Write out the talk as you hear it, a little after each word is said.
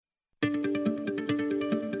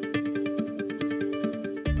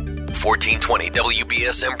1420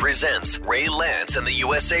 WBSM presents Ray Lance and the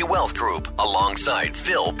USA Wealth Group alongside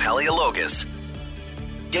Phil Paleologos.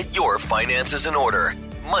 Get your finances in order.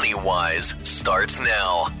 Money Wise starts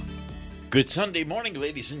now. Good Sunday morning,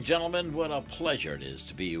 ladies and gentlemen. What a pleasure it is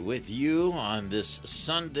to be with you on this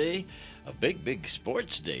Sunday. A big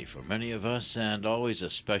sports day for many of us, and always a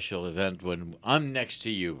special event when I'm next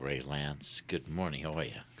to you, Ray Lance. Good morning. How are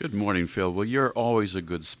you? Good morning, Phil. Well, you're always a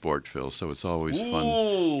good sport, Phil, so it's always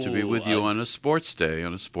fun to be with you on a sports day,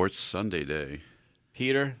 on a sports Sunday day.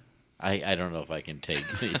 Peter, I don't know if I can take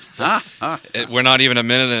these. We're not even a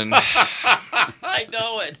minute in. I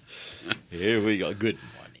know it. Here we go. Good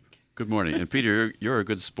morning. Good morning. And Peter, you're a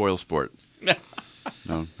good spoil sport.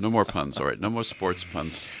 No more puns. All right, no more sports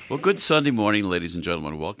puns. Well, good Sunday morning, ladies and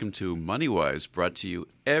gentlemen. Welcome to Money Wise, brought to you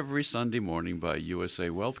every Sunday morning by USA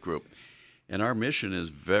Wealth Group. And our mission is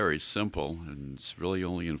very simple, and it's really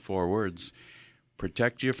only in 4 words.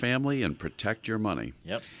 Protect your family and protect your money.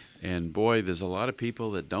 Yep. And boy, there's a lot of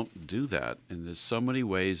people that don't do that. And there's so many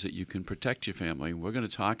ways that you can protect your family. We're going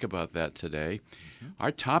to talk about that today. Mm-hmm.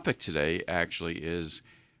 Our topic today actually is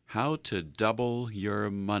how to double your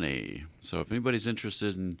money. So if anybody's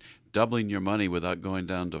interested in doubling your money without going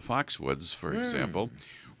down to Foxwoods, for example,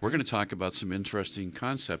 we're going to talk about some interesting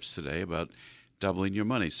concepts today about doubling your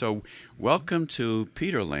money. So welcome to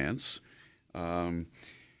Peter Lance. We're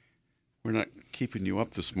not keeping you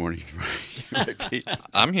up this morning, right, Pete?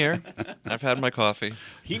 I'm here. I've had my coffee.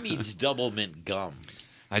 He needs double mint gum.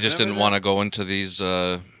 I just didn't want to go into these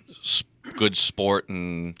good sport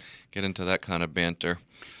and get into that kind of banter.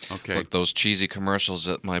 Okay. Like those cheesy commercials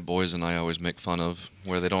that my boys and I always make fun of,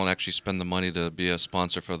 where they don't actually spend the money to be a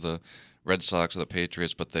sponsor for the Red Sox or the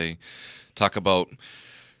Patriots, but they talk about,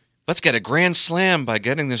 let's get a grand slam by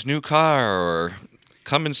getting this new car, or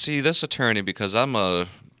come and see this attorney because I'll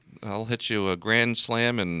hit you a grand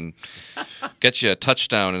slam and get you a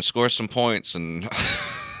touchdown and score some points. And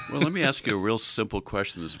well, let me ask you a real simple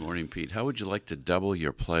question this morning, Pete. How would you like to double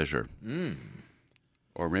your pleasure?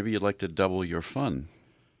 Or maybe you'd like to double your fun?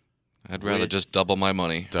 I'd rather just double my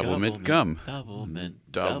money. Double mint gum. Double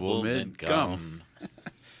mint gum.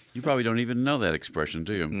 You probably don't even know that expression,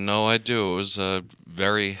 do you? No, I do. It was a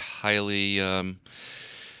very highly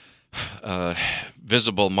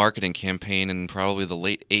visible marketing campaign in probably the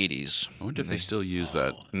late 80s. I wonder if they still use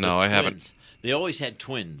that. No, I haven't. They always had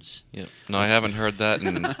twins. Yeah. No, I haven't heard that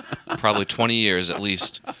in probably 20 years at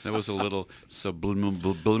least. That was a little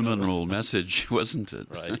subliminal message, wasn't it?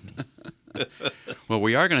 Right. Well,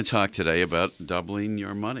 we are going to talk today about doubling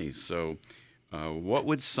your money. So what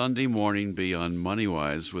would Sunday morning be on Money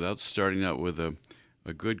Wise without starting out with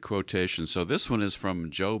a good quotation? So this one is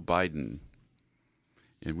from Joe Biden.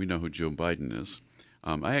 And we know who Joe Biden is.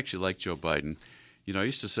 I actually like Joe Biden. You know, I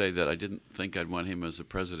used to say that I didn't think I'd want him as a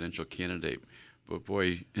presidential candidate. But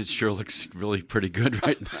boy, it sure looks really pretty good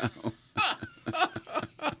right now.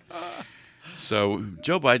 So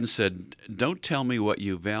Joe Biden said, "Don't tell me what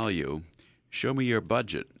you value. Show me your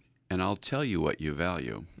budget, and I'll tell you what you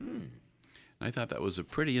value." I thought that was a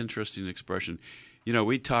pretty interesting expression. You know,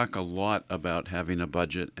 we talk a lot about having a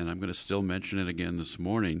budget, and I'm going to still mention it again this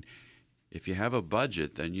morning. If you have a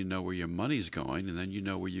budget, then you know where your money's going, and then you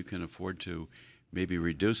know where you can afford to maybe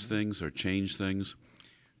reduce things or change things.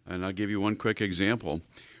 And I'll give you one quick example.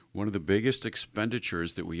 One of the biggest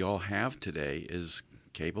expenditures that we all have today is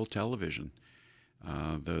cable television.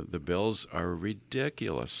 The bills are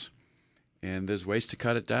ridiculous, and there's ways to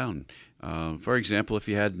cut it down. For example, if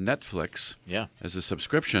you had Netflix as a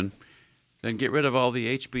subscription, then get rid of all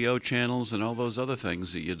the HBO channels and all those other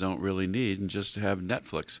things that you don't really need and just have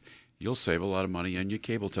Netflix. You'll save a lot of money on your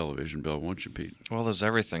cable television bill, won't you, Pete? Well, there's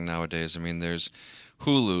everything nowadays. I mean, there's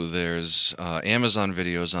Hulu, there's Amazon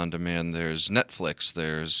videos on demand, there's Netflix,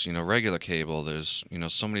 there's regular cable, there's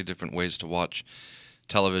so many different ways to watch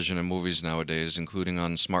television and movies nowadays, including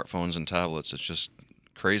on smartphones and tablets. It's just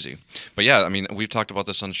crazy. But yeah, I mean, we've talked about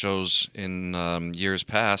this on shows in years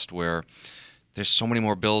past where there's so many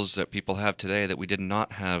more bills that people have today that we did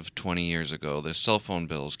not have 20 years ago. There's cell phone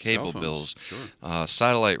bills, cable bills, sure.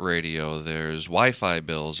 Satellite radio, there's Wi-Fi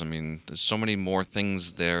bills. I mean, there's so many more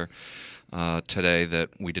things there today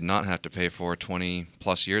that we did not have to pay for 20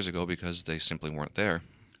 plus years ago because they simply weren't there.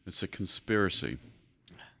 It's a conspiracy.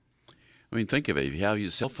 I mean, think of it. If you have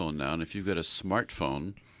your cell phone now, and if you've got a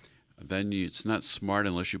smartphone, then it's not smart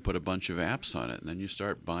unless you put a bunch of apps on it. And then you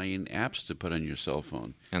start buying apps to put on your cell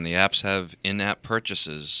phone. And the apps have in-app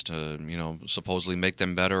purchases to, supposedly make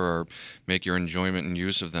them better or make your enjoyment and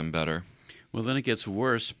use of them better. Well, then it gets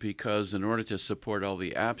worse because in order to support all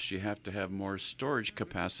the apps, you have to have more storage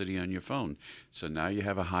capacity on your phone. So now you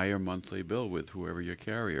have a higher monthly bill with whoever your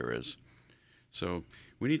carrier is. So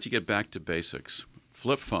we need to get back to basics.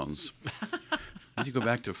 Flip phones. We need to go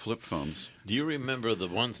back to flip phones. Do you remember the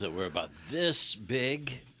ones that were about this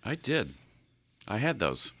big? I did. I had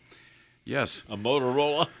those. Yes. A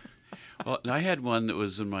Motorola? Well, I had one that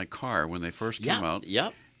was in my car when they first came out.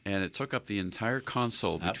 Yep. And it took up the entire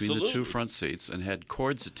console between the Absolutely. two front seats and had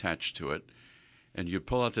cords attached to it. And you'd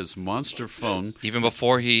pull out this monster phone. Even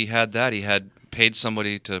before he had that, he had paid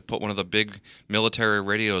somebody to put one of the big military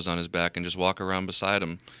radios on his back and just walk around beside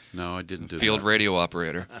him. No, I didn't do Field that. radio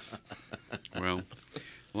operator. Well,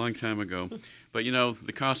 a long time ago. But, you know,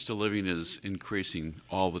 the cost of living is increasing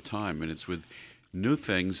all the time. And it's with new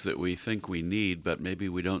things that we think we need, but maybe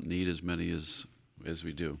we don't need as many as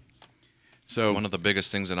we do. So One of the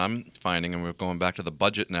biggest things that I'm finding, and we're going back to the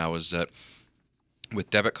budget now, is that with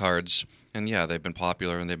debit cards, and yeah, they've been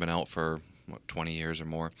popular and they've been out for, 20 years or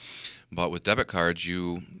more. But with debit cards,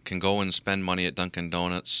 you can go and spend money at Dunkin'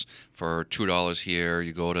 Donuts for $2 here.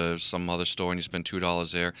 You go to some other store and you spend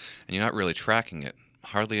 $2 there, and you're not really tracking it.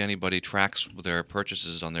 Hardly anybody tracks their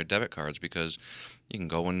purchases on their debit cards because you can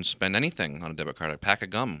go and spend anything on a debit card. A pack of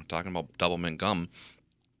gum, talking about Double Mint gum,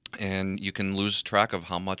 and you can lose track of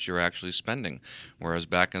how much you're actually spending. Whereas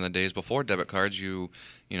back in the days before debit cards, you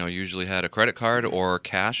usually had a credit card or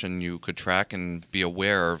cash, and you could track and be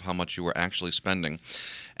aware of how much you were actually spending.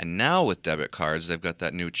 And now with debit cards, they've got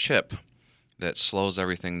that new chip that slows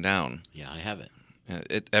everything down. Yeah, I have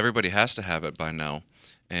it. Everybody has to have it by now.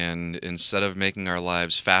 And instead of making our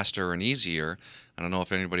lives faster and easier, I don't know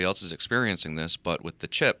if anybody else is experiencing this, but with the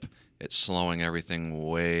chip, it's slowing everything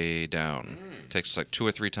way down. It takes like 2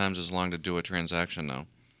 or 3 times as long to do a transaction now.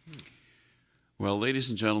 Well, ladies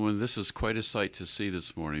and gentlemen, this is quite a sight to see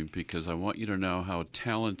this morning because I want you to know how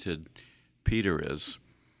talented Peter is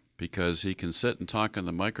because he can sit and talk on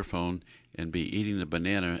the microphone and be eating a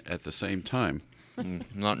banana at the same time.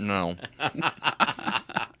 Not no.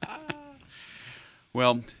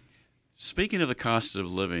 Well, speaking of the cost of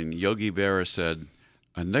living, Yogi Berra said,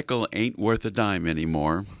 "A nickel ain't worth a dime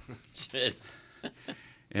anymore." That's it.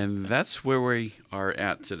 And that's where we are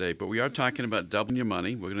at today. But we are talking about doubling your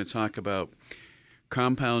money. We're going to talk about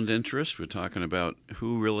compound interest. We're talking about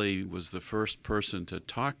who really was the first person to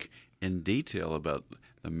talk in detail about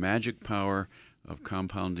the magic power of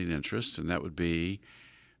compounding interest, and that would be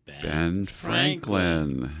Ben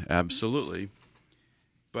Franklin. Absolutely.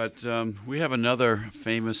 But we have another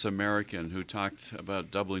famous American who talked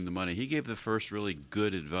about doubling the money. He gave the first really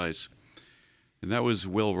good advice, and that was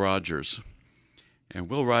Will Rogers. And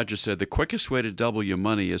Will Rogers said, the quickest way to double your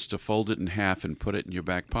money is to fold it in half and put it in your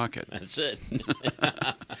back pocket. That's it.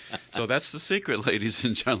 So that's the secret, ladies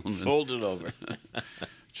and gentlemen. Fold it over.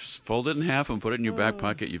 Just fold it in half and put it in your back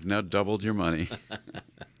pocket. You've now doubled your money.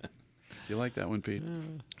 Do you like that one, Pete?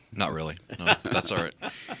 Not really. No, that's all right.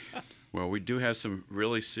 Well, we do have some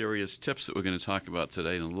really serious tips that we're going to talk about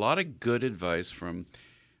today, and a lot of good advice from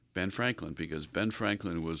Ben Franklin, because Ben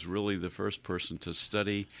Franklin was really the first person to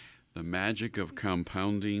study the magic of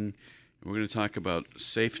compounding. We're going to talk about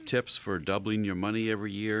safe tips for doubling your money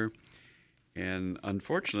every year. And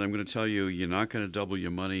unfortunately, I'm going to tell you, you're not going to double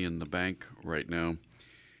your money in the bank right now.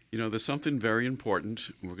 You know, there's something very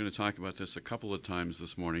important. We're going to talk about this a couple of times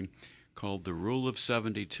this morning, called the Rule of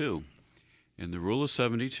 72. And the Rule of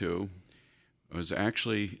 72 was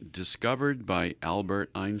actually discovered by Albert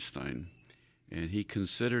Einstein. And he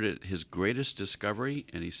considered it his greatest discovery,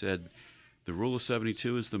 and he said, the Rule of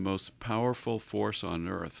 72 is the most powerful force on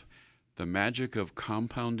earth. The magic of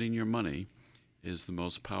compounding your money is the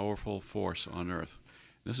most powerful force on earth.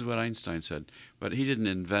 This is what Einstein said. But he didn't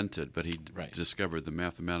invent it, but he discovered the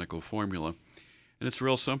mathematical formula. And it's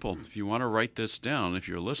real simple. If you want to write this down, if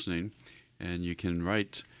you're listening, and you can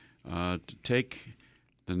write, take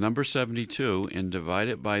the number 72 and divide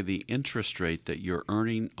it by the interest rate that you're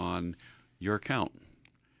earning on your account.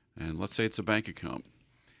 And let's say it's a bank account.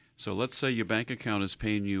 So let's say your bank account is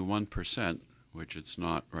paying you 1%, which it's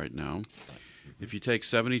not right now. If you take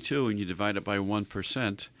 72 and you divide it by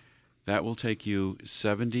 1%, that will take you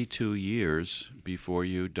 72 years before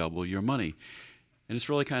you double your money. And it's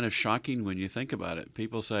really kind of shocking when you think about it.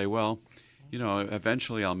 People say, well, you know,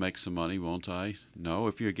 eventually I'll make some money, won't I? No,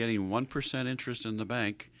 if you're getting 1% interest in the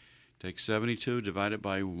bank, take 72, divide it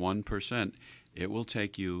by 1%. It will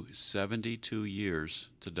take you 72 years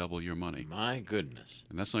to double your money. My goodness.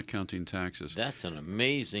 And that's not counting taxes. That's an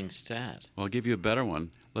amazing stat. Well, I'll give you a better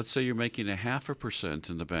one. Let's say you're making 0.5%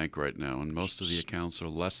 in the bank right now, and most of the accounts are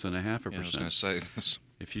less than 0.5%. Yeah, I was going to say this.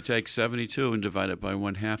 If you take 72 and divide it by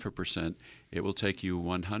 0.5%, it will take you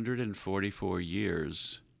 144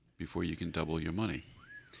 years before you can double your money.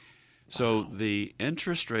 So the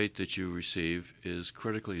interest rate that you receive is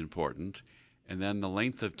critically important, and then the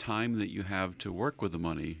length of time that you have to work with the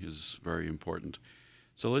money is very important.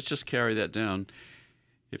 So let's just carry that down.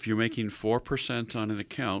 If you're making 4% on an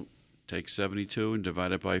account, take 72 and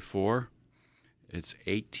divide it by 4. It's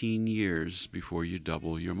 18 years before you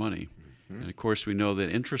double your money. And, of course, we know that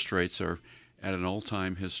interest rates are at an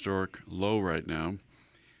all-time historic low right now.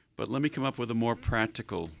 But let me come up with a more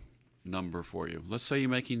practical number for you. Let's say you're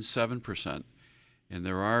making 7%. And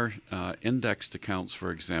there are indexed accounts, for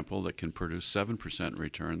example, that can produce 7%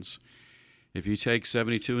 returns. If you take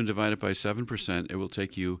 72 and divide it by 7%, it will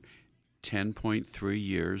take you 10.3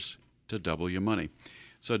 years to double your money.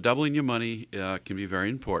 So doubling your money can be very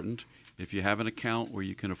important. If you have an account where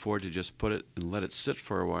you can afford to just put it and let it sit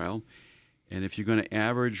for a while, and if you're going to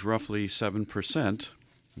average roughly 7%,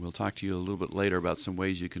 we'll talk to you a little bit later about some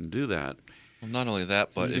ways you can do that. Well, not only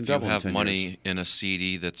that, but if you have money in a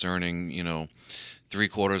CD that's earning,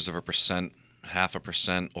 0.75%,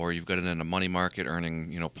 0.5%, or you've got it in a money market earning,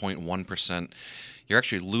 0.1%, you're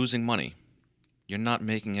actually losing money. You're not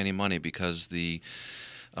making any money because the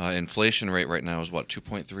inflation rate right now is,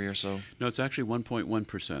 2.3 or so? No, it's actually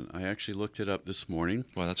 1.1%. I actually looked it up this morning.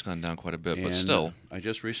 Well, that's gone down quite a bit, but still. I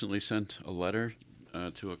just recently sent a letter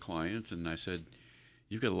to a client, and I said,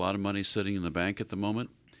 you've got a lot of money sitting in the bank at the moment.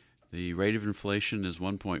 The rate of inflation is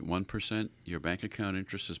 1.1%. Your bank account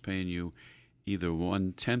interest is paying you either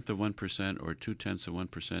 0.1% of 1% or 0.2% of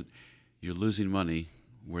 1%. You're losing money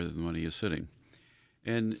where the money is sitting.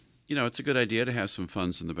 And it's a good idea to have some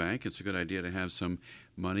funds in the bank. It's a good idea to have some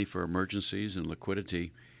money for emergencies and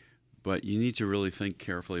liquidity, but you need to really think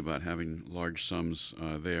carefully about having large sums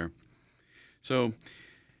there. So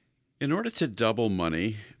in order to double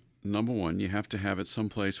money, number one, you have to have it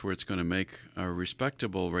someplace where it's going to make a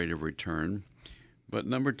respectable rate of return. But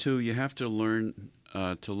number two, you have to learn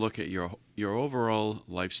to look at your overall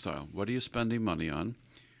lifestyle. What are you spending money on?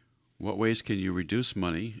 What ways can you reduce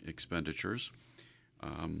money expenditures?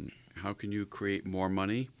 How can you create more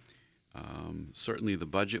money? Certainly the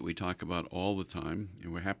budget we talk about all the time,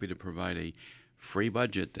 and we're happy to provide a free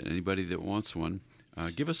budget to anybody that wants one.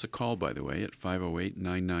 Give us a call, by the way, at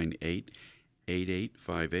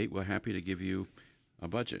 508-998-8858. We're happy to give you a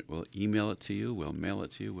budget. We'll email it to you. We'll mail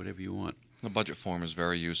it to you, whatever you want. The budget form is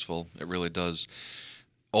very useful. It really does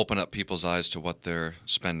open up people's eyes to what they're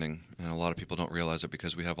spending, and a lot of people don't realize it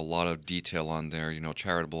because we have a lot of detail on there,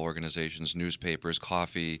 charitable organizations, newspapers,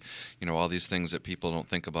 coffee, all these things that people don't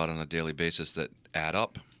think about on a daily basis that add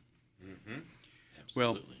up. Mm-hmm.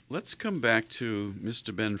 Well, let's come back to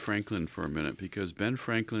Mr. Ben Franklin for a minute, because Ben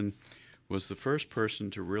Franklin was the first person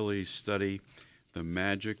to really study the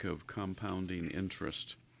magic of compounding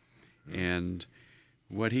interest. And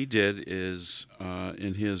what he did is,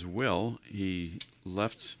 in his will, he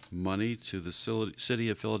left money to the city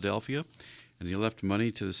of Philadelphia, and he left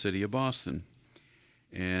money to the city of Boston.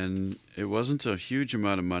 And it wasn't a huge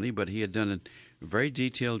amount of money, but he had done a very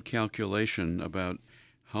detailed calculation about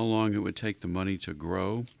how long it would take the money to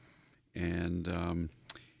grow. And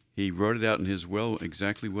he wrote it out in his will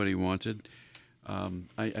exactly what he wanted.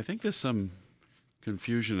 I think there's some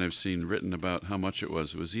confusion I've seen written about how much it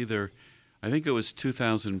was. It was I think it was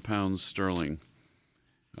 2,000 pounds sterling,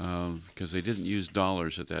 because they didn't use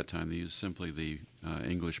dollars at that time. They used simply the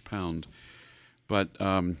English pound. But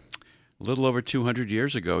a little over 200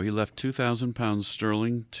 years ago, he left 2,000 pounds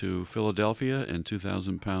sterling to Philadelphia and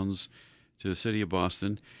 2,000 pounds to the city of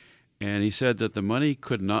Boston. And he said that the money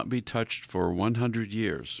could not be touched for 100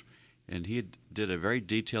 years. And he did a very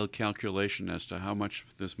detailed calculation as to how much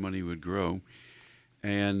this money would grow.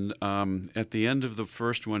 And at the end of the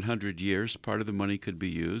first 100 years, part of the money could be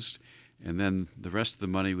used, and then the rest of the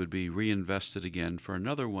money would be reinvested again for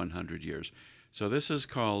another 100 years. So this is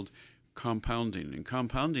called compounding. And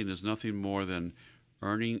compounding is nothing more than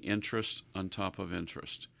earning interest on top of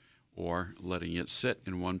interest, or letting it sit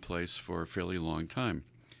in one place for a fairly long time.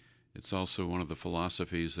 It's also one of the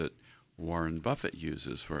philosophies that Warren Buffett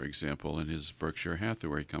uses, for example, in his Berkshire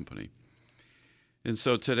Hathaway company. And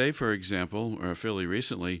so today, for example, or fairly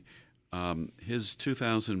recently, his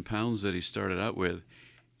 2,000 pounds that he started out with,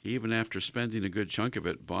 even after spending a good chunk of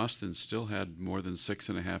it, Boston still had more than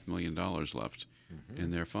 $6.5 million left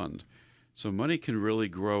in their fund. So money can really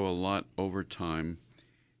grow a lot over time.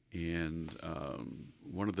 And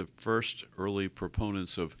one of the first early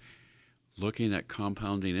proponents of looking at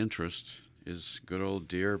compounding interest is good old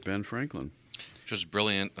dear Ben Franklin. Which was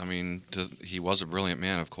brilliant. I mean, he was a brilliant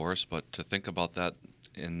man, of course, but to think about that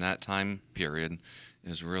in that time period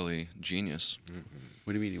is really genius.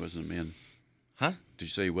 What do you mean he wasn't a man? Huh? Did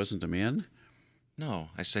you say he wasn't a man? No,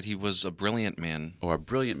 I said he was a brilliant man. Oh, a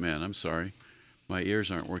brilliant man. I'm sorry. My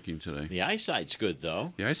ears aren't working today. The eyesight's good,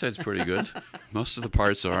 though. The eyesight's pretty good. Most of the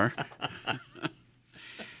parts are.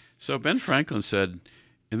 So Ben Franklin said,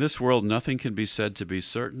 "In this world, nothing can be said to be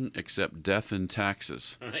certain except death and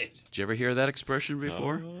taxes." Right. Did you ever hear that expression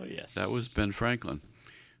before? Oh, yes. That was Ben Franklin.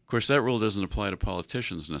 Of course, that rule doesn't apply to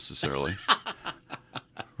politicians necessarily.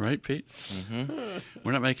 Right, Pete? Mm-hmm.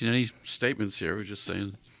 We're not making any statements here. We're just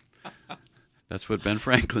saying that's what Ben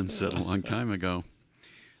Franklin said a long time ago.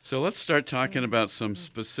 So let's start talking about some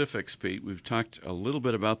specifics, Pete. We've talked a little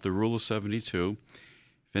bit about the Rule of 72.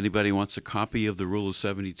 If anybody wants a copy of the Rule of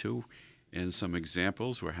 72 and some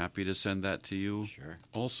examples, we're happy to send that to you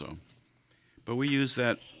also. But we use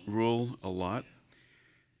that rule a lot.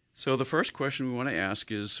 So the first question we want to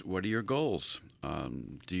ask is, what are your goals?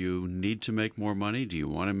 Do you need to make more money? Do you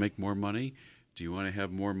want to make more money? Do you want to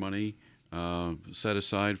have more money set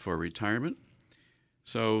aside for retirement?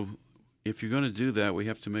 So if you're going to do that, we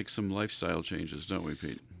have to make some lifestyle changes, don't we,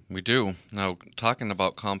 Pete? We do. Now, talking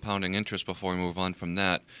about compounding interest before we move on from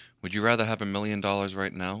that, would you rather have $1 million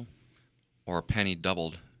right now or a penny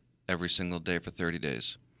doubled every single day for 30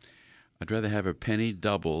 days? I'd rather have a penny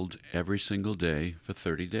doubled every single day for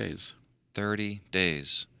 30 days. 30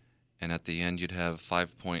 days. And at the end, you'd have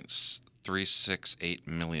 5.368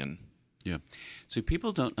 million. Yeah. See,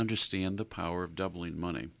 people don't understand the power of doubling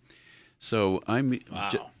money. So I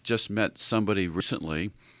just met somebody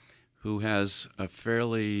recently who has a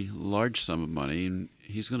fairly large sum of money, and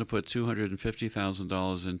he's going to put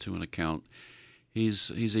 $250,000 into an account.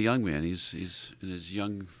 He's a young man. He's in his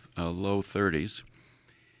young low 30s,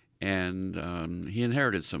 and he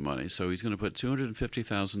inherited some money. So he's going to put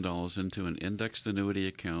 $250,000 into an indexed annuity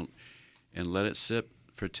account and let it sit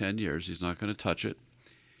for 10 years. He's not going to touch it.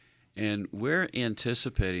 And we're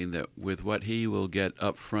anticipating that with what he will get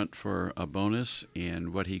up front for a bonus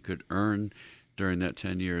and what he could earn during that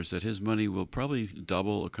 10 years, that his money will probably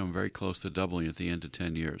double or come very close to doubling at the end of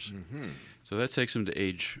 10 years. Mm-hmm. So that takes him to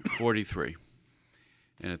age 43.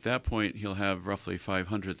 And at that point, he'll have roughly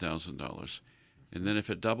 $500,000. And then if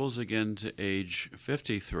it doubles again to age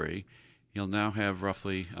 53, he'll now have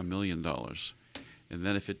roughly $1 million. And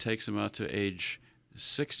then if it takes him out to age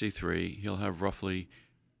 63, he'll have roughly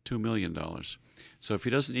 $2 million. So if he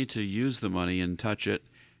doesn't need to use the money and touch it,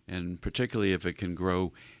 and particularly if it can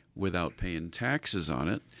grow without paying taxes on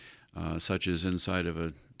it, such as inside of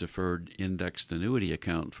a deferred indexed annuity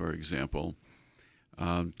account, for example,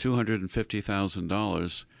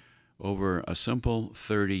 $250,000 over a simple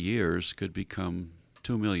 30 years could become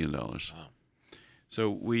 $2 million. Wow. So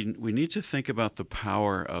we need to think about the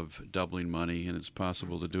power of doubling money, and it's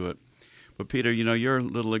possible to do it. But Peter, your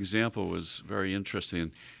little example was very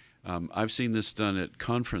interesting. I've seen this done at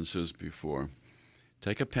conferences before.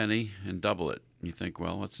 Take a penny and double it. You think,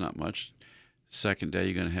 well, that's not much. Second day,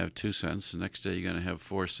 you're going to have 2 cents. The next day, you're going to have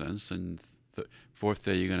 4 cents. And fourth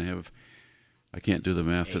day, you're going to have, I can't do the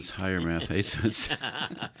math, that's higher math, 8 cents.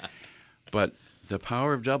 But the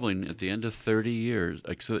power of doubling at the end of 30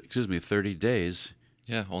 days.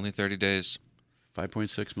 Yeah, only 30 days.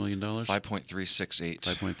 $5.6 million? 5.368.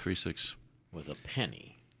 5.36. With a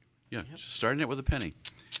penny. Yeah, starting it with a penny.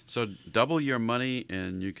 So double your money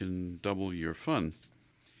and you can double your fun.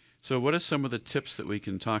 So what are some of the tips that we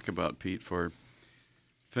can talk about, Pete, for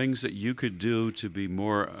things that you could do to be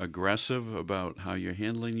more aggressive about how you're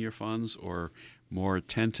handling your funds or more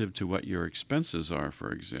attentive to what your expenses are,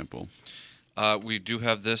 for example? We do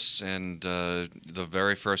have this, and the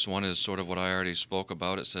very first one is sort of what I already spoke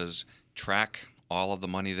about. It says track all of the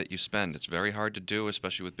money that you spend. It's very hard to do,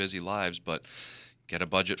 especially with busy lives, but get a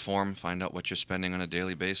budget form, find out what you're spending on a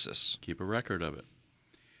daily basis. Keep a record of it.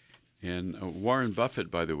 And Warren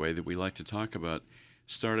Buffett, by the way, that we like to talk about,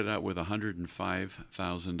 started out with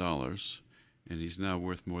 $105,000, and he's now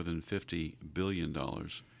worth more than $50 billion.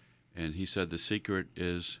 And he said the secret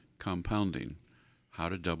is compounding, how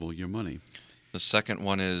to double your money. The second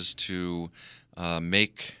one is to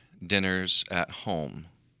make dinners at home.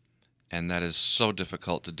 And that is so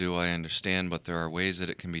difficult to do, I understand, but there are ways that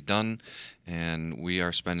it can be done, and we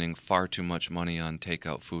are spending far too much money on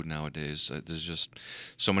takeout food nowadays. There's just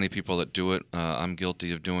so many people that do it. I'm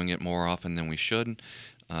guilty of doing it more often than we should.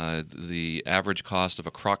 The average cost of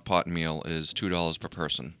a crock pot meal is $2 per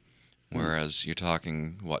person, whereas you're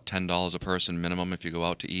talking, $10 a person minimum if you go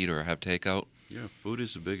out to eat or have takeout? Yeah, food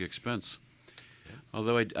is a big expense.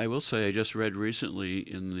 Although I will say I just read recently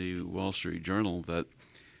in the Wall Street Journal that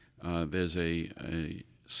there's a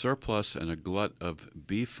surplus and a glut of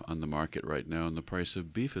beef on the market right now, and the price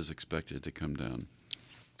of beef is expected to come down.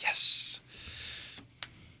 Yes.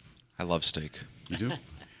 I love steak. You do?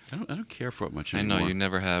 I don't care for it much I anymore. know, you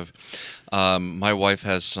never have. My wife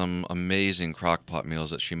has some amazing crock pot meals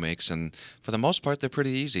that she makes, and for the most part, they're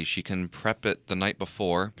pretty easy. She can prep it the night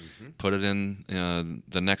before, put it in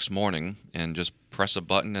the next morning, and just press a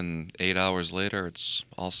button, and 8 hours later, it's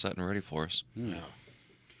all set and ready for us. Yeah.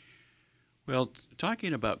 Well,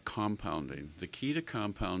 talking about compounding, the key to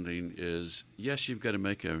compounding is, yes, you've got to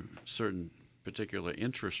make a certain particular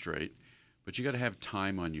interest rate, but you got to have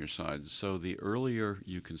time on your side. So the earlier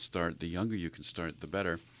you can start, the younger you can start, the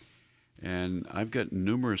better. And I've got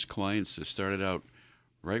numerous clients that started out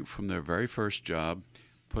right from their very first job,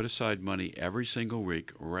 put aside money every single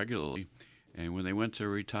week regularly, and when they went to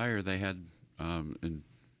retire, they had, in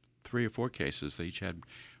 3 or 4 cases, they each had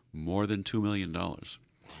more than $2 million.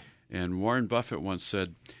 And Warren Buffett once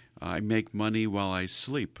said, I make money while I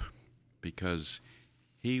sleep, because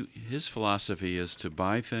his philosophy is to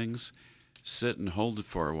buy things, sit and hold it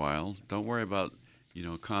for a while. Don't worry about,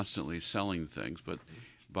 constantly selling things, but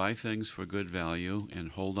buy things for good value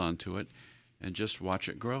and hold on to it and just watch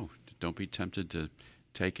it grow. Don't be tempted to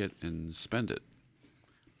take it and spend it.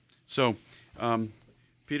 So,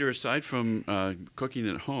 Peter, aside from cooking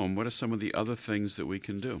at home, what are some of the other things that we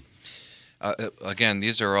can do? Again,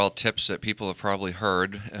 these are all tips that people have probably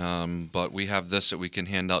heard, but we have this that we can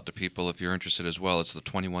hand out to people if you're interested as well. It's the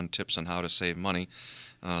 21 tips on how to save money.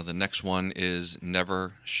 The next one is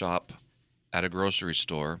never shop at a grocery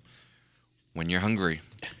store when you're hungry,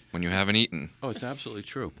 when you haven't eaten. Oh, it's absolutely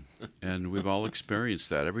true. And we've all experienced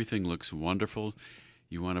that. Everything looks wonderful.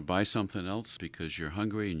 You want to buy something else because you're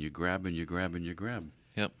hungry, and you grab and you grab and you grab.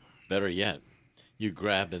 Yep. Better yet, you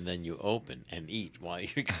grab and then you open and eat while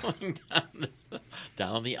you're going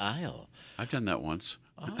down the aisle. I've done that once.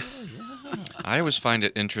 Oh, yeah. I always find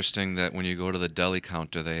it interesting that when you go to the deli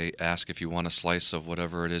counter, they ask if you want a slice of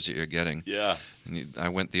whatever it is that you're getting. Yeah. And I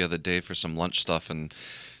went the other day for some lunch stuff, and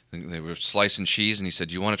they were slicing cheese, and he said,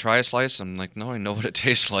 "Do you want to try a slice?" I'm like, "No, I know what it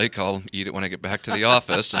tastes like. I'll eat it when I get back to the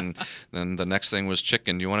office." And then the next thing was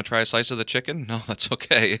chicken. "Do you want to try a slice of the chicken?" "No, that's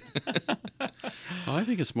okay." Well, I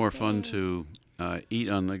think it's more fun to eat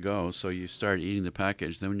on the go. So you start eating the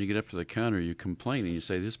package. Then when you get up to the counter, you complain and you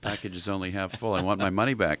say, "This package is only half full. I want my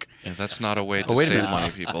money back." Yeah, that's not a way to wait a save minute. money, I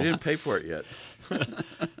people. didn't pay for it yet.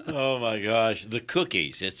 Oh, my gosh. The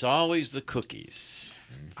cookies. It's always the cookies.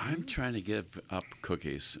 I'm trying to give up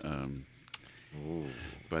cookies,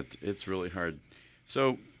 but it's really hard.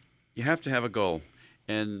 So you have to have a goal,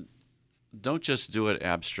 and don't just do it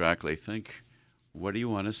abstractly. Think, what do you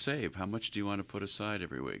want to save? How much do you want to put aside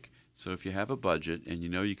every week? So if you have a budget and you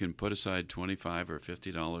know you can put aside $25 or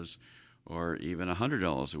 $50 or even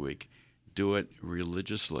 $100 a week, do it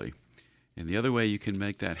religiously. And the other way you can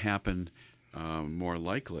make that happen more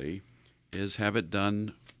likely is have it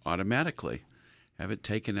done automatically. Have it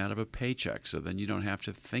taken out of a paycheck, so then you don't have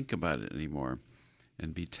to think about it anymore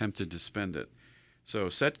and be tempted to spend it. So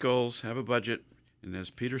set goals, have a budget, and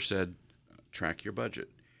as Peter said, track your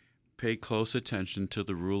budget. Pay close attention to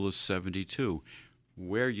the rule of 72.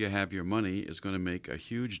 Where you have your money is going to make a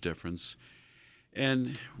huge difference.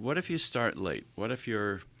 And what if you start late? What if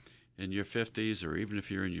you're in your 50s, or even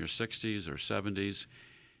if you're in your 60s or 70s?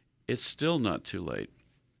 It's still not too late.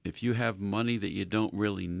 If you have money that you don't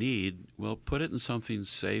really need, well, put it in something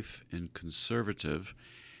safe and conservative,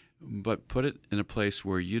 but put it in a place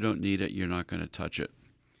where you don't need it, you're not going to touch it.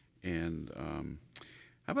 And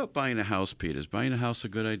how about buying a house, Pete? Is buying a house a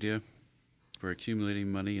good idea for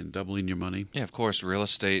accumulating money and doubling your money? Yeah, of course. Real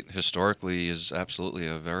estate historically is absolutely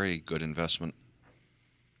a very good investment.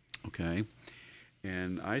 Okay.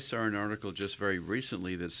 And I saw an article just very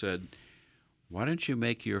recently that said, why don't you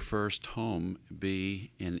make your first home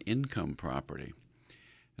be an income property?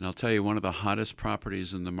 And I'll tell you, one of the hottest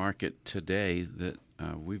properties in the market today that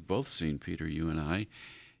we've both seen, Peter, you and I,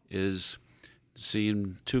 is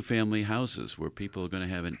seeing two-family houses where people are going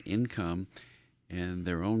to have an income, and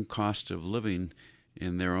their own cost of living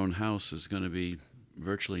in their own house is going to be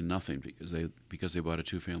virtually nothing because they bought a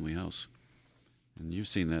two-family house. And you've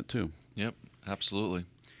seen that too. Yep, absolutely.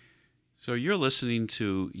 So you're listening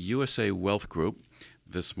to USA Wealth Group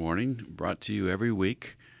this morning, brought to you every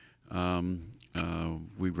week.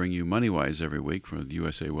 We bring you MoneyWise every week from the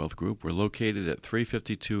USA Wealth Group. We're located at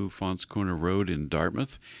 352 Fonts Corner Road in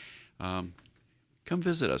Dartmouth. Come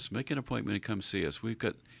visit us. Make an appointment and come see us. We've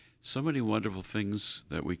got so many wonderful things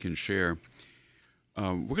that we can share.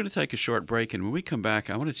 We're going to take a short break, and when we come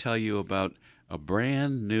back, I want to tell you about a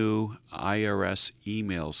brand new IRS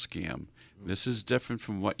email scam This is different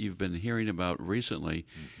from what you've been hearing about recently.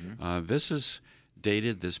 This is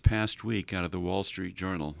dated this past week out of the Wall Street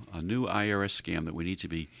Journal, a new IRS scam that we need to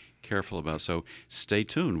be careful about. So stay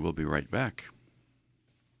tuned. We'll be right back.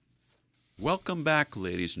 Welcome back,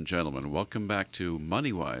 ladies and gentlemen. Welcome back to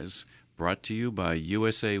MoneyWise, brought to you by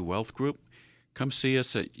USA Wealth Group. Come see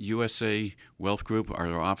us at USA Wealth Group.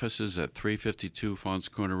 Our office is at 352 Fons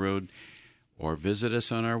Corner Road, or visit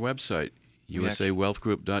us on our website,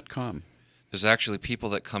 usawealthgroup.com. There's actually people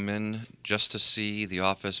that come in just to see the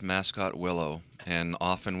office mascot, Willow, and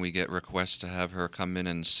often we get requests to have her come in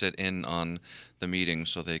and sit in on the meeting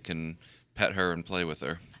so they can pet her and play with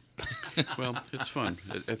her. Well, it's fun.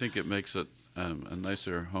 I think it makes it a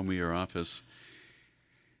nicer, homier office,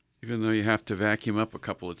 even though you have to vacuum up a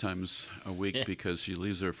couple of times a week because she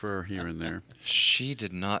leaves her fur here and there. She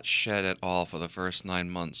did not shed at all for the first 9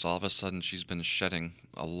 months. All of a sudden, she's been shedding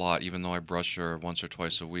a lot, even though I brush her once or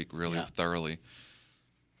twice a week really thoroughly.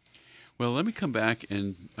 Well, let me come back,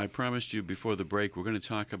 and I promised you before the break we're going to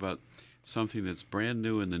talk about something that's brand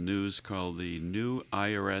new in the news called the new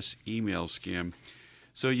IRS email scam.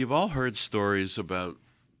 So you've all heard stories about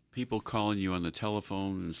people calling you on the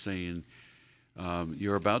telephone and saying,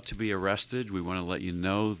 you're about to be arrested. We want to let you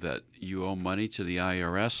know that you owe money to the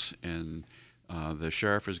IRS, and the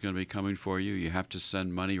sheriff is going to be coming for you. You have to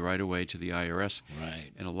send money right away to the IRS.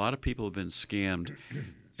 Right. And a lot of people have been scammed.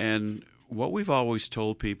 And what we've always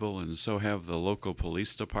told people, and so have the local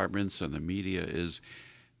police departments and the media, is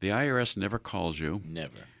the IRS never calls you.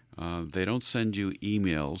 Never. They don't send you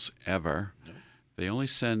emails ever. No. They only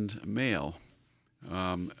send mail.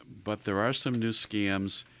 But there are some new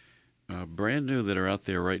scams, brand new, that are out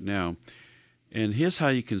there right now. And here's how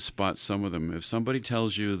you can spot some of them. If somebody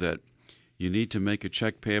tells you that you need to make a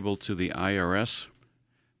check payable to the IRS,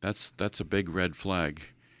 that's a big red flag.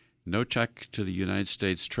 No check to the United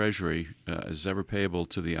States Treasury is ever payable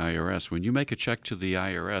to the IRS. When you make a check to the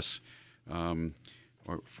IRS,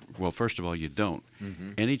 first of all, you don't.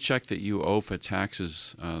 Mm-hmm. Any check that you owe for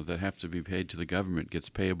taxes that have to be paid to the government gets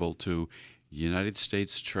payable to United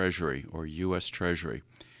States Treasury or U.S. Treasury.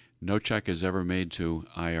 No check is ever made to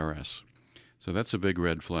IRS. So that's a big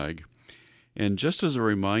red flag. And just as a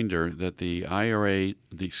reminder that the IRS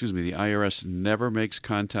never makes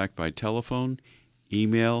contact by telephone,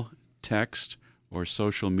 email, text, or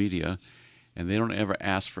social media, and they don't ever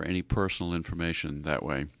ask for any personal information that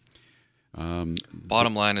way.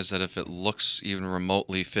 Bottom line is that if it looks even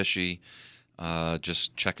remotely fishy,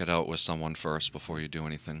 just check it out with someone first before you do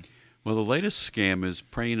anything. Well, the latest scam is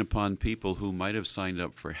preying upon people who might have signed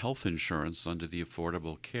up for health insurance under the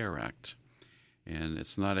Affordable Care Act. And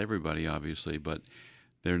it's not everybody, obviously, but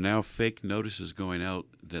there are now fake notices going out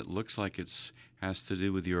that looks like it has to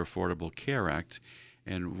do with your Affordable Care Act.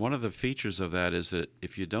 And one of the features of that is that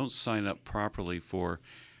if you don't sign up properly for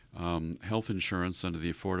health insurance under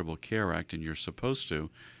the Affordable Care Act, and you're supposed to,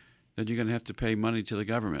 then you're going to have to pay money to the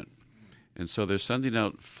government. And so they're sending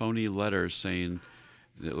out phony letters saying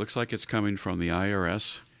it looks like it's coming from the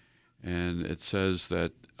IRS, and it says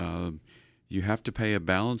that you have to pay a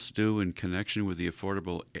balance due in connection with the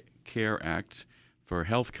Affordable Care Act for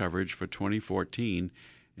health coverage for 2014,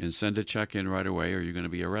 and send a check in right away or you're going to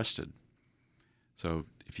be arrested. So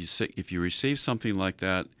if you receive something like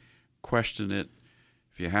that, question it.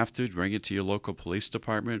 If you have to, bring it to your local police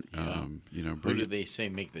department. Yeah. Who do they say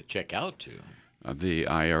make the check out to? The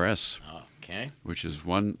IRS. Okay. Which is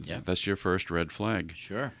one. Yep. That's your first red flag.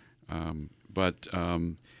 Sure. But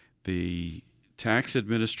the tax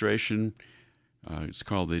administration, it's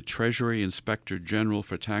called the Treasury Inspector General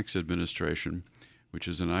for Tax Administration, which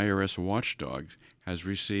is an IRS watchdog, has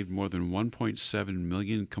received more than 1.7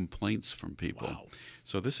 million complaints from people. Wow.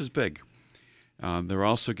 So this is big. They're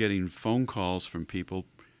also getting phone calls from people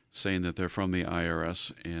saying that they're from the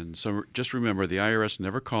IRS. And so just remember, the IRS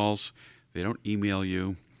never calls. They don't email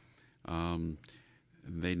you.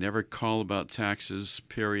 They never call about taxes,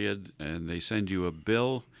 period. And they send you a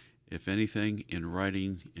bill, if anything, in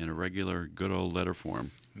writing in a regular good old letter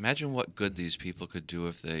form. Imagine what good these people could do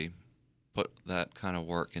if they put that kind of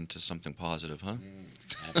work into something positive, huh?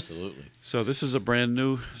 Absolutely. So this is a brand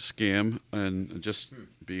new scam, and just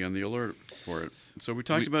be on the alert for it. So we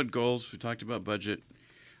talked about goals. We talked about budget.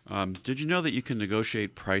 Did you know that you can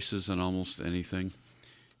negotiate prices on almost anything?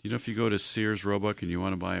 You know, if you go to Sears Roebuck and you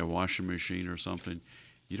want to buy a washing machine or something,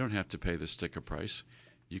 you don't have to pay the sticker price.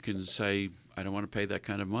 You can say, I don't want to pay that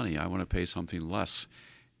kind of money. I want to pay something less.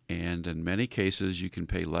 And in many cases, you can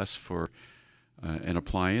pay less for an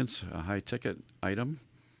appliance, a high-ticket item,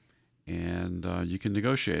 and you can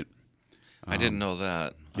negotiate. I didn't know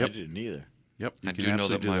that. Yep. I didn't either. Yep. I do know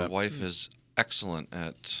that my wife is excellent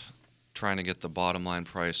at trying to get the bottom line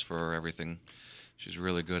price for everything. She's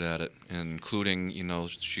really good at it, including,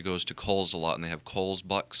 she goes to Kohl's a lot, and they have Kohl's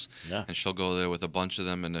bucks, and she'll go there with a bunch of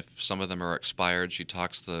them, and if some of them are expired, she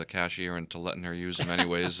talks the cashier into letting her use them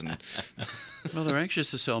anyways. And well, they're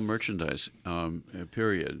anxious to sell merchandise,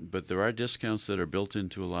 period, but there are discounts that are built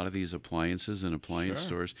into a lot of these appliances and appliance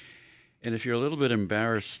stores, and if you're a little bit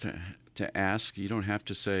embarrassed to ask, you don't have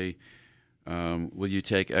to say, will you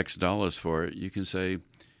take X dollars for it? You can say,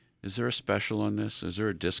 is there a special on this? Is there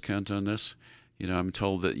a discount on this? I'm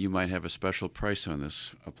told that you might have a special price on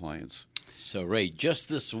this appliance. So, Ray, just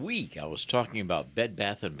this week I was talking about Bed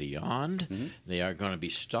Bath & Beyond. Mm-hmm. They are going to be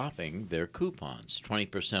stopping their coupons,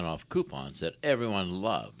 20% off coupons that everyone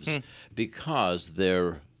loves because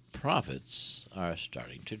their profits are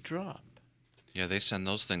starting to drop. Yeah, they send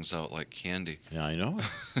those things out like candy. Yeah, I know.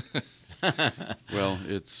 Well,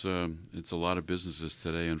 it's a lot of businesses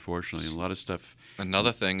today, unfortunately. A lot of stuff.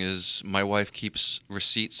 Another thing is my wife keeps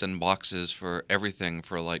receipts and boxes for everything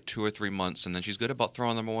for like 2 or 3 months, and then she's good about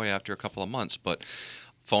throwing them away after a couple of months. But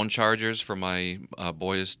phone chargers for my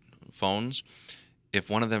boys' phones,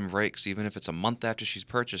 if one of them breaks, even if it's a month after she's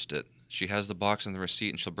purchased it, she has the box and the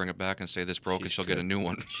receipt, and she'll bring it back and say this broke, and she'll get a new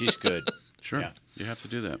one. She's good. Sure, yeah. You have to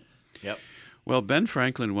do that. Yep. Well, Ben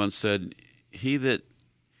Franklin once said, "He that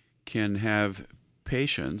can have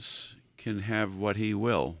patience can have what he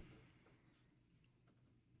will."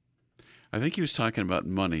 I think he was talking about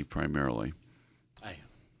money primarily. I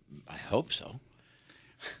hope so.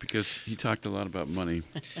 Because he talked a lot about money.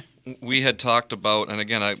 We had talked about, and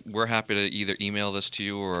again, we're happy to either email this to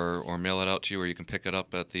you or mail it out to you, or you can pick it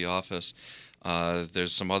up at the office.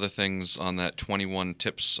 There's some other things on that 21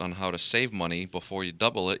 tips on how to save money. Before you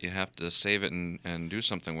double it, you have to save it and do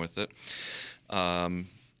something with it.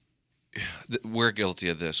 We're guilty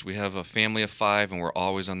of this. We have a family of 5, and we're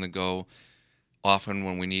always on the go. Often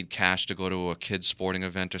when we need cash to go to a kid's sporting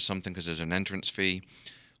event or something because there's an entrance fee,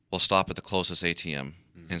 we'll stop at the closest ATM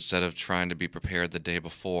instead of trying to be prepared the day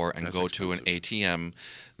before and go to an ATM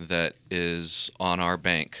that is on our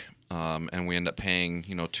bank. And we end up paying,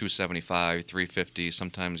 $2.75, $3.50,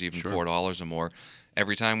 sometimes even $4 or more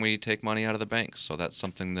every time we take money out of the bank. So that's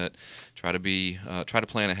something that try to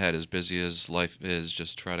plan ahead. As busy as life is,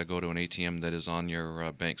 just try to go to an ATM that is on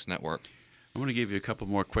your bank's network. I want to give you a couple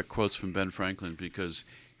more quick quotes from Ben Franklin because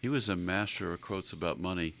he was a master of quotes about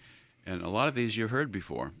money. And a lot of these you've heard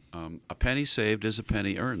before. A penny saved is a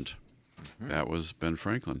penny earned. Mm-hmm. That was Ben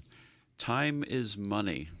Franklin. Time is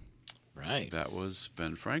money. Right. That was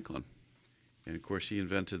Ben Franklin. And, of course, he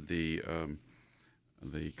invented the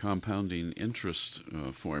compounding interest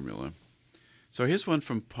formula. So here's one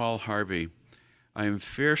from Paul Harvey. I am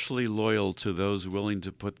fiercely loyal to those willing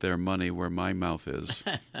to put their money where my mouth is.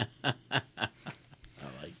 I like that.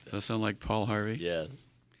 Does that sound like Paul Harvey? Yes.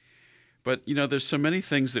 But, there's so many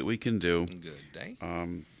things that we can do. Good day.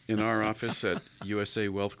 In our office at USA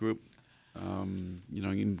Wealth Group, you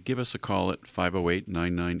can give us a call at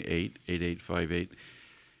 508-998-8858.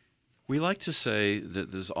 We like to say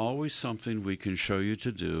that there's always something we can show you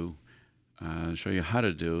to do, show you how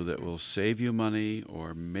to do that will save you money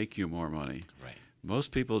or make you more money. Right.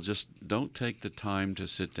 Most people just don't take the time to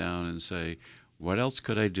sit down and say, what else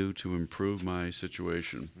could I do to improve my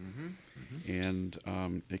situation? Mm-hmm. Mm-hmm. And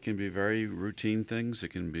it can be very routine things. It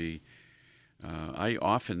can be, I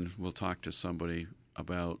often will talk to somebody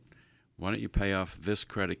about, why don't you pay off this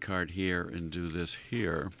credit card here and do this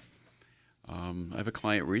here? I have a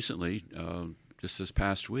client recently, just this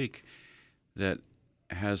past week, that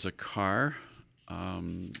has a car,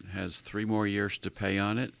 has 3 more years to pay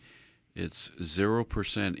on it. It's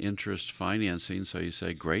 0% interest financing, so you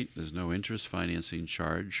say, great, there's no interest financing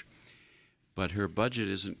charge. But her budget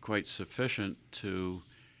isn't quite sufficient to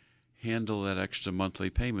handle that extra monthly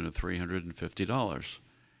payment of $350.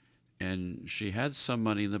 And she had some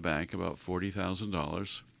money in the bank, about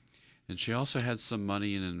 $40,000, and she also had some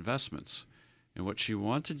money in investments. And what she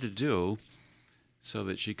wanted to do, so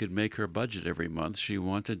that she could make her budget every month, she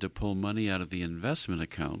wanted to pull money out of the investment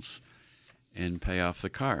accounts and pay off the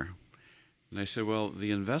car. And I said, well,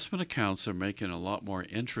 the investment accounts are making a lot more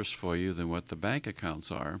interest for you than what the bank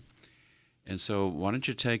accounts are. And so why don't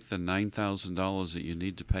you take the $9,000 that you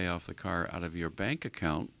need to pay off the car out of your bank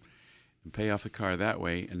account and pay off the car that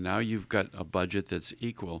way, and now you've got a budget that's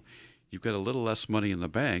equal. You've got a little less money in the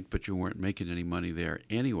bank, but you weren't making any money there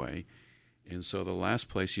anyway. And so the last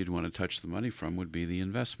place you'd want to touch the money from would be the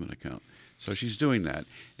investment account. So she's doing that.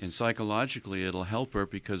 And psychologically, it'll help her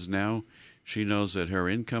because now she knows that her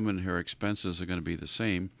income and her expenses are going to be the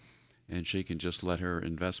same, and she can just let her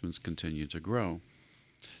investments continue to grow.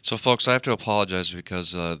 So, folks, I have to apologize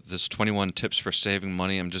because this 21 tips for saving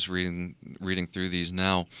money. I'm just reading through these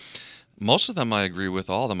now. Most of them I agree with.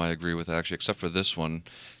 All of them I agree with, actually, except for this one.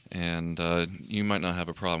 And you might not have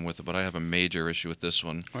a problem with it, but I have a major issue with this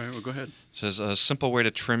one. All right, well, go ahead. It says a simple way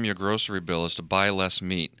to trim your grocery bill is to buy less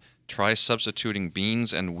meat. Try substituting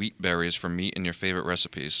beans and wheat berries for meat in your favorite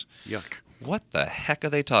recipes. Yuck. What the heck are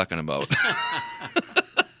they talking about?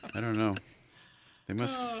 I don't know. They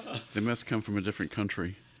must come from a different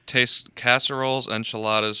country. Casseroles,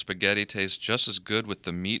 enchiladas, spaghetti taste just as good with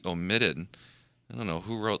the meat omitted. I don't know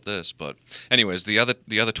who wrote this, but anyways, the other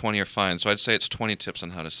 20 are fine. So I'd say it's 20 tips on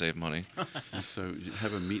how to save money. So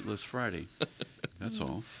have a meatless Friday. That's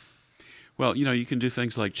all. Well, you can do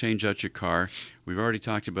things like change out your car. We've already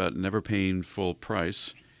talked about never paying full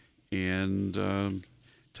price, and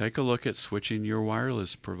take a look at switching your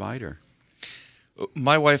wireless provider.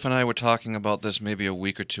 My wife and I were talking about this maybe a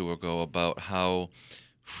week or two ago about how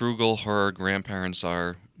frugal her grandparents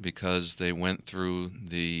are because they went through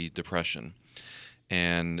the Depression.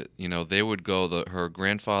 And, they would her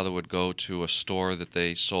grandfather would go to a store that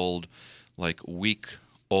they sold like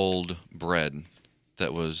week-old bread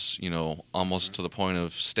that was, almost to the point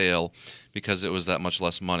of stale because it was that much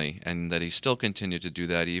less money. And that he still continued to do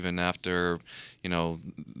that even after,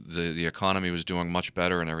 the economy was doing much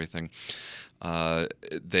better and everything.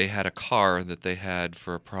 They had a car that they had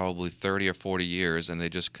for probably 30 or 40 years, and they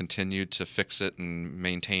just continued to fix it and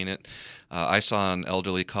maintain it. I saw an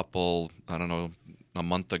elderly couple, I don't know, a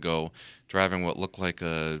month ago, driving what looked like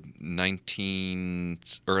a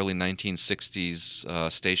early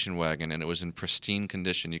 1960s station wagon, and it was in pristine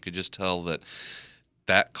condition. You could just tell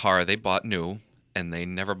that car they bought new, and they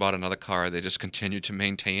never bought another car. They just continued to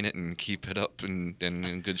maintain it and keep it up and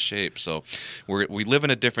in good shape. So we live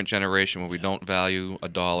in a different generation where we don't value a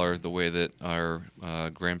dollar the way that our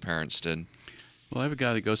grandparents did. Well, I have a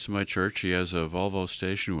guy that goes to my church. He has a Volvo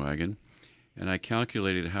station wagon, and I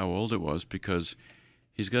calculated how old it was because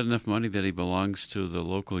he's got enough money that he belongs to the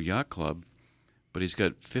local yacht club, but he's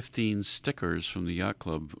got 15 stickers from the yacht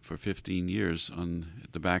club for 15 years on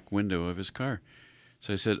the back window of his car.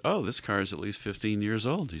 So I said, oh, this car is at least 15 years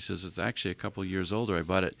old. He says, it's actually a couple years older. I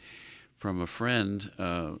bought it from a friend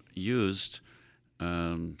used,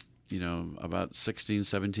 about 16,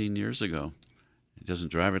 17 years ago. He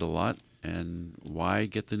doesn't drive it a lot, and why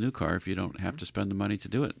get the new car if you don't have to spend the money to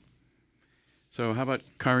do it? So how about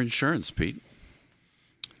car insurance, Pete?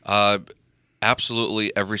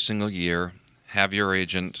 Absolutely every single year, have your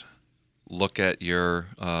agent look at your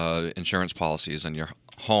insurance policies and your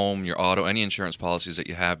home, your auto, any insurance policies that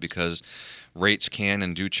you have, because rates can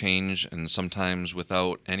and do change, and sometimes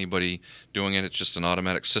without anybody doing it, it's just an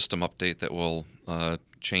automatic system update that will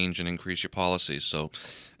change and increase your policies. So,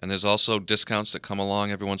 and there's also discounts that come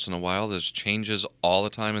along every once in a while. There's changes all the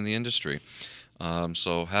time in the industry.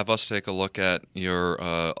 So have us take a look at your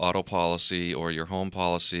auto policy or your home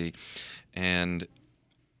policy, and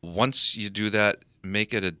once you do that,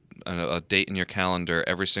 make it a date in your calendar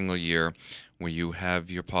every single year where you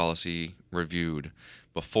have your policy reviewed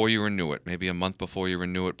before you renew it. Maybe a month before you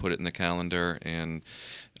renew it, put it in the calendar. And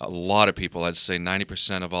a lot of people, I'd say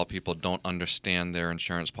 90% of all people, don't understand their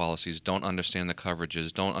insurance policies, don't understand the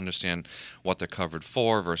coverages, don't understand what they're covered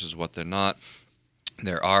for versus what they're not.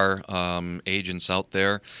 There are agents out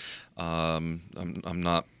there. I'm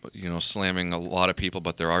not, slamming a lot of people,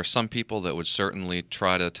 but there are some people that would certainly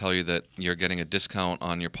try to tell you that you're getting a discount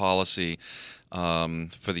on your policy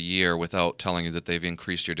for the year without telling you that they've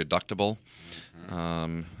increased your deductible.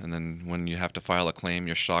 And then when you have to file a claim,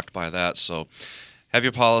 you're shocked by that. So have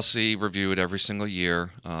your policy reviewed every single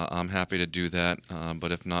year. I'm happy to do that.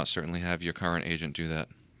 But if not, certainly have your current agent do that.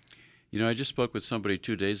 I just spoke with somebody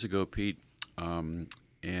 2 days ago, Pete,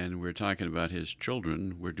 and we're talking about his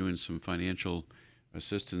children. We're doing some financial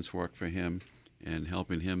assistance work for him and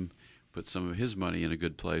helping him put some of his money in a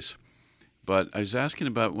good place. But I was asking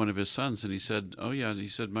about one of his sons, and he said,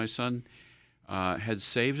 my son had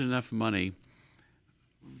saved enough money.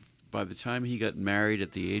 By the time he got married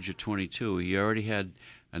at the age of 22, he already had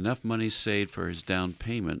enough money saved for his down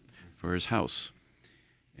payment for his house.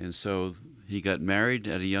 And so he got married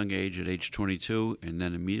at a young age, at age 22, and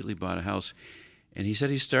then immediately bought a house. And he said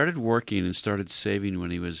he started working and started saving when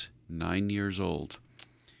he was 9 years old.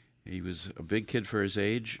 He was a big kid for his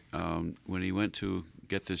age. When he went to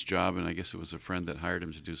get this job, and I guess it was a friend that hired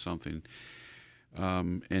him to do something,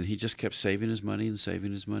 and he just kept saving his money and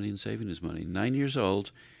saving his money and saving his money. 9 years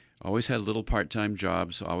old, always had little part-time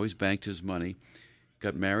jobs, always banked his money,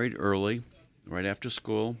 got married early, right after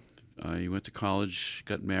school. He went to college,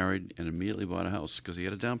 got married, and immediately bought a house because he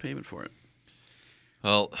had a down payment for it.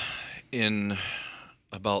 Well, in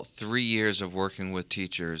about 3 years of working with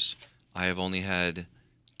teachers, I have only had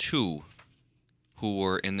 2 who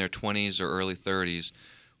were in their 20s or early 30s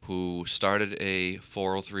who started a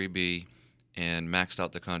 403B and maxed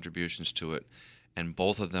out the contributions to it. And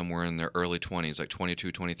both of them were in their early 20s, like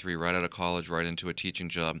 22, 23, right out of college, right into a teaching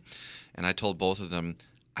job. And I told both of them,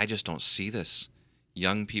 I just don't see this.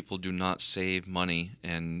 Young people do not save money,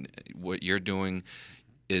 and what you're doing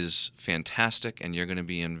is fantastic, and you're going to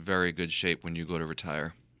be in very good shape when you go to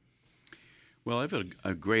retire. Well, I have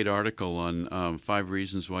a great article on 5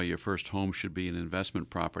 reasons why your first home should be an investment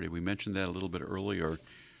property. We mentioned that a little bit earlier,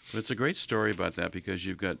 but it's a great story about that because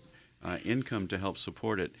you've got income to help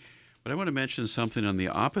support it. But I want to mention something on the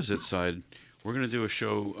opposite side. We're going to do a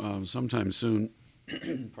show sometime soon,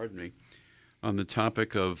 pardon me, on the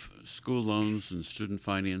topic of school loans and student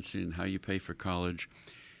financing and how you pay for college.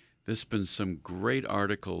 There's been some great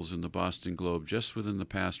articles in the Boston Globe just within the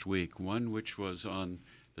past week, one which was on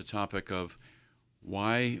the topic of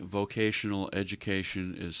why vocational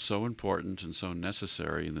education is so important and so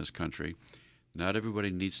necessary in this country. Not everybody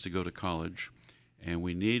needs to go to college, and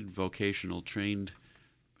we need vocational trained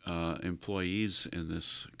employees in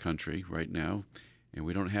this country right now, and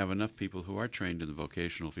we don't have enough people who are trained in the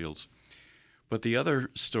vocational fields. But the other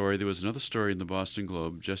story, there was another story in the Boston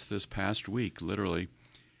Globe just this past week, literally,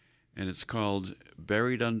 and it's called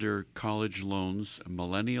Buried Under College Loans,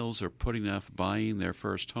 Millennials Are Putting Off Buying Their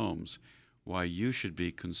First Homes, Why You Should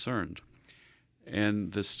Be Concerned.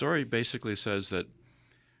 And the story basically says that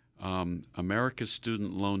America's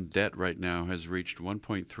student loan debt right now has reached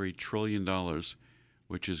 $1.3 trillion,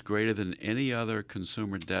 which is greater than any other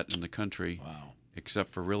consumer debt in the country. Wow. Except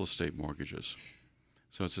for real estate mortgages.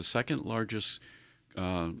 So it's the second largest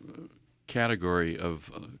category of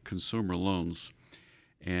consumer loans.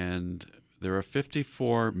 And there are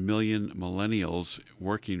 54 million millennials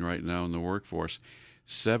working right now in the workforce.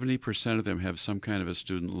 70% of them have some kind of a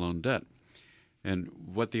student loan debt. And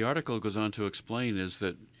what the article goes on to explain is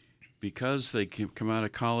that because they come out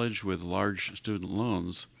of college with large student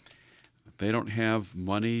loans, they don't have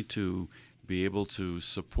money to be able to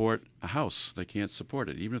support a house. They can't support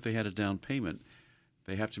it. Even if they had a down payment,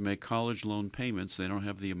 they have to make college loan payments. They don't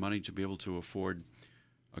have the money to be able to afford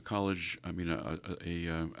a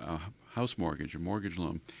house mortgage, a mortgage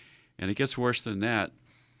loan. And it gets worse than that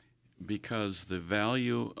because the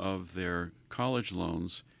value of their college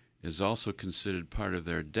loans is also considered part of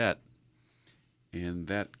their debt, and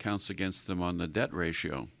that counts against them on the debt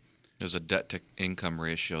ratio. There's a debt-to-income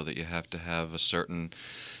ratio that you have to have a certain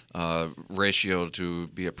ratio to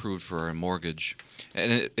be approved for a mortgage.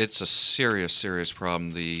 And it's a serious, serious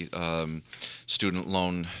problem, the student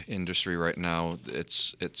loan industry right now.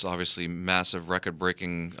 It's obviously massive,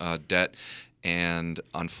 record-breaking debt. And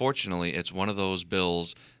unfortunately, it's one of those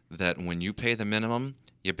bills that when you pay the minimum,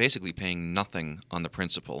 you're basically paying nothing on the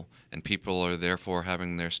principal. And people are therefore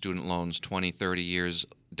having their student loans 20, 30 years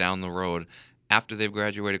down the road after they've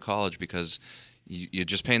graduated college because you're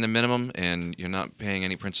just paying the minimum and you're not paying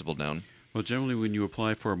any principal down. Well, generally when you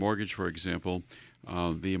apply for a mortgage, for example,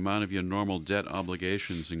 the amount of your normal debt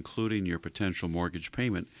obligations, including your potential mortgage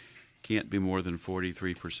payment, can't be more than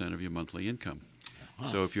 43% of your monthly income. Wow.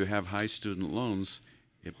 So if you have high student loans,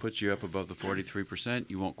 it puts you up above the 43%.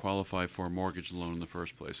 You won't qualify for a mortgage loan in the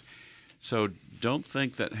first place. So don't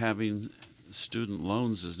think that having student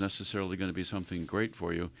loans is necessarily going to be something great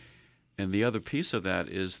for you. And the other piece of that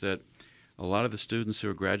is that a lot of the students who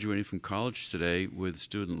are graduating from college today with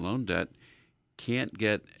student loan debt can't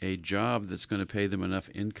get a job that's going to pay them enough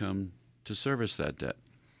income to service that debt.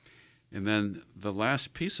 And then the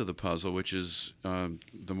last piece of the puzzle, which is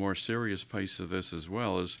the more serious piece of this as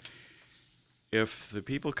well, is if the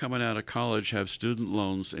people coming out of college have student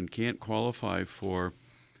loans and can't qualify for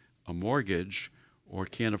a mortgage or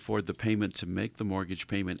can't afford the payment to make the mortgage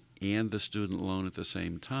payment and the student loan at the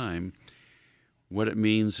same time, what it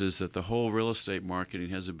means is that the whole real estate marketing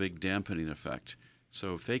has a big dampening effect.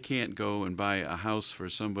 So if they can't go and buy a house for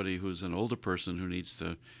somebody who's an older person who needs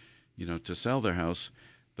to, to sell their house,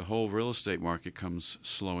 the whole real estate market comes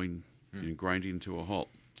slowing and grinding to a halt.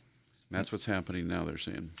 And that's what's happening now, they're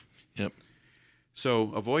saying. Yep.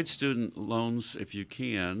 So avoid student loans if you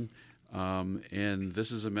can, and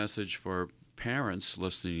this is a message for parents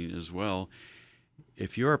listening as well.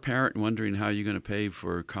 If you're a parent wondering how you're going to pay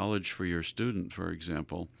for college for your student, for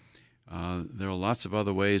example, there are lots of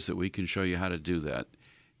other ways that we can show you how to do that.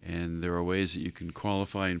 And there are ways that you can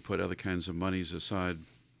qualify and put other kinds of monies aside.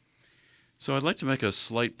 So I'd like to make a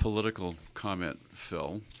slight political comment,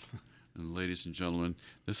 Phil, and ladies and gentlemen.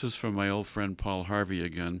 This is from my old friend Paul Harvey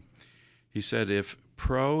again. He said, if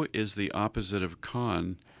pro is the opposite of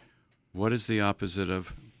con, What is the opposite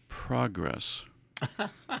of progress?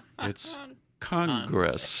 It's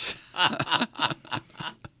Congress.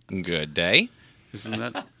 Good day. Isn't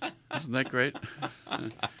that great?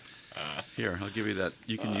 Here, I'll give you that.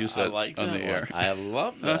 You can use that I like on that the air. one. I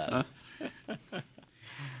love that.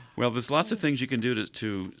 Well, there's lots of things you can do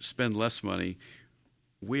to spend less money.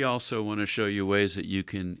 We also want to show you ways that you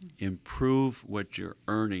can improve what you're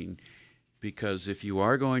earning, because if you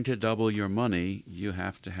are going to double your money, you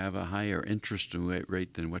have to have a higher interest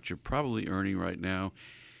rate than what you're probably earning right now.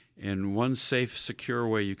 And one safe, secure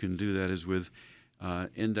way you can do that is with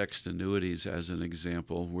indexed annuities, as an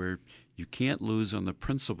example, where you can't lose on the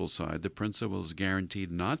principal side. The principal is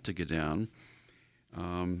guaranteed not to go down.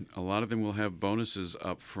 A lot of them will have bonuses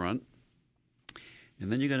up front.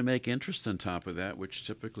 And then you're going to make interest on top of that, which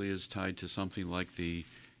typically is tied to something like the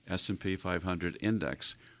S&P 500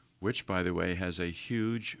 index, which, by the way, has a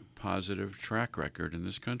huge positive track record in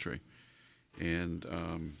this country. And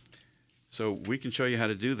so we can show you how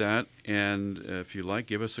to do that. And if you like,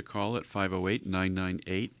 give us a call at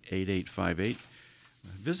 508-998-8858.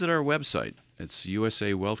 Visit our website. It's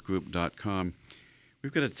usawealthgroup.com.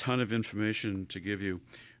 We've got a ton of information to give you.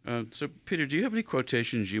 So, Peter, do you have any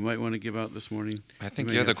quotations you might want to give out this morning? I think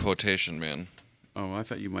you're the quotation man. Oh, I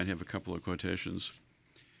thought you might have a couple of quotations.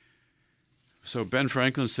 So Ben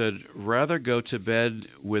Franklin said, "Rather go to bed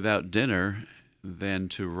without dinner than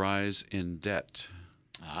to rise in debt."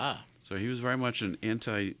 Ah. So he was very much an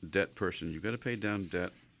anti-debt person. You've got to pay down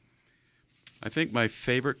debt. I think my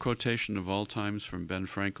favorite quotation of all times from Ben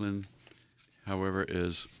Franklin, however,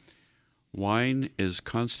 is, "Wine is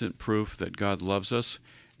constant proof that God loves us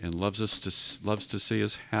and loves to see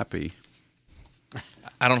us happy."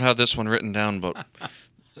 I don't have this one written down, but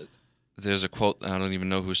there's a quote, I don't even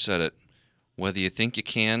know who said it. Whether you think you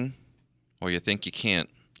can or you think you can't,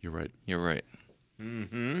 You're right. you're right.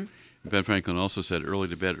 Mm-hmm. Ben Franklin also said, "Early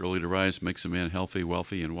to bed, early to rise makes a man healthy,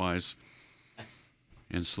 wealthy, and wise,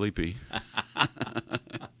 and sleepy."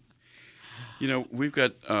 You know, we've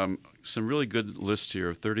got some really good lists here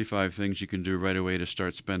of 35 things you can do right away to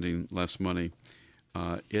start spending less money.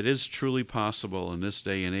 It is truly possible in this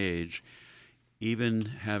day and age, even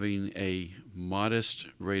having a modest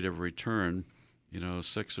rate of return,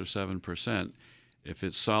 6 or 7%, if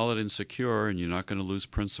it's solid and secure and you're not going to lose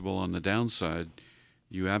principal on the downside,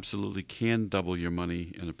 you absolutely can double your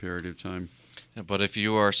money in a period of time. But if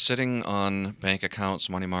you are sitting on bank accounts,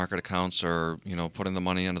 money market accounts, or putting the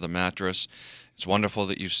money under the mattress, it's wonderful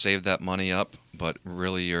that you've saved that money up, but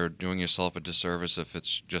really you're doing yourself a disservice if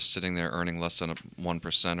it's just sitting there earning less than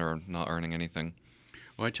 1% or not earning anything.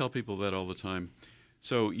 Well, I tell people that all the time.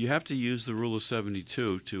 So you have to use the rule of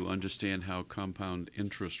 72 to understand how compound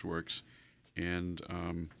interest works. And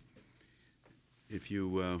if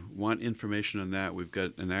you want information on that, we've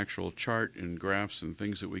got an actual chart and graphs and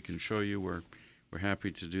things that we can show you. We're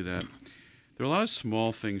happy to do that. There are a lot of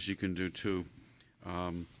small things you can do too.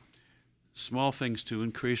 Small things to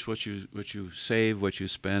increase what you save, what you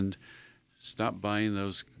spend. Stop buying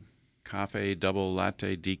those cafe double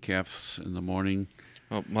latte decafs in the morning.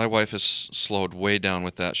 Well, my wife has slowed way down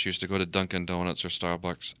with that. She used to go to Dunkin' Donuts or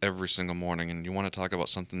Starbucks every single morning, and you want to talk about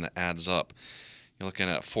something that adds up. You're looking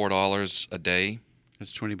at $4 a day.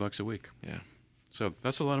 That's $20 a week. Yeah. So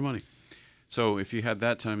that's a lot of money. So if you had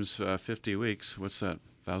that times 50 weeks, what's that?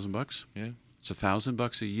 $1,000? Yeah. It's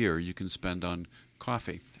 $1,000 a year you can spend on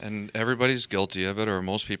coffee. And everybody's guilty of it, or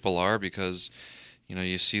most people are, because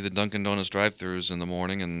you see the Dunkin' Donuts drive-thrus in the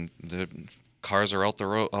morning, and the cars are out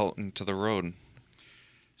into the road.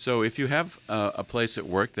 So if you have a place at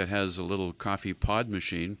work that has a little coffee pod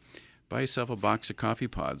machine, buy yourself a box of coffee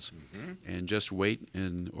pods and just wait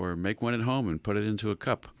or make one at home and put it into a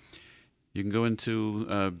cup. You can go into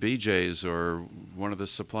BJ's or one of the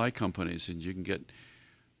supply companies and you can get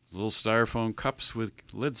little styrofoam cups with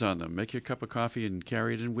lids on them. Make your cup of coffee and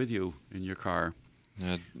carry it in with you in your car.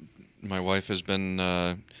 My wife has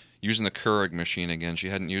been using the Keurig machine again. She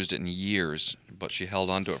hadn't used it in years, but she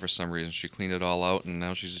held on to it for some reason. She cleaned it all out, and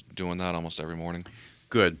now she's doing that almost every morning.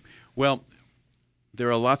 Good. Well,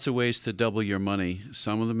 there are lots of ways to double your money.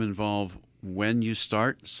 Some of them involve when you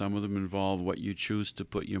start. Some of them involve what you choose to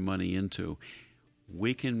put your money into.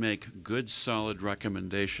 We can make good, solid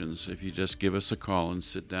recommendations if you just give us a call and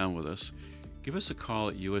sit down with us. Give us a call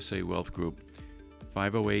at USA Wealth Group,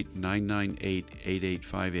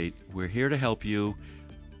 508-998-8858. We're here to help you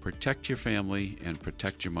protect your family and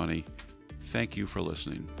protect your money. Thank you for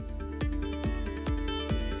listening.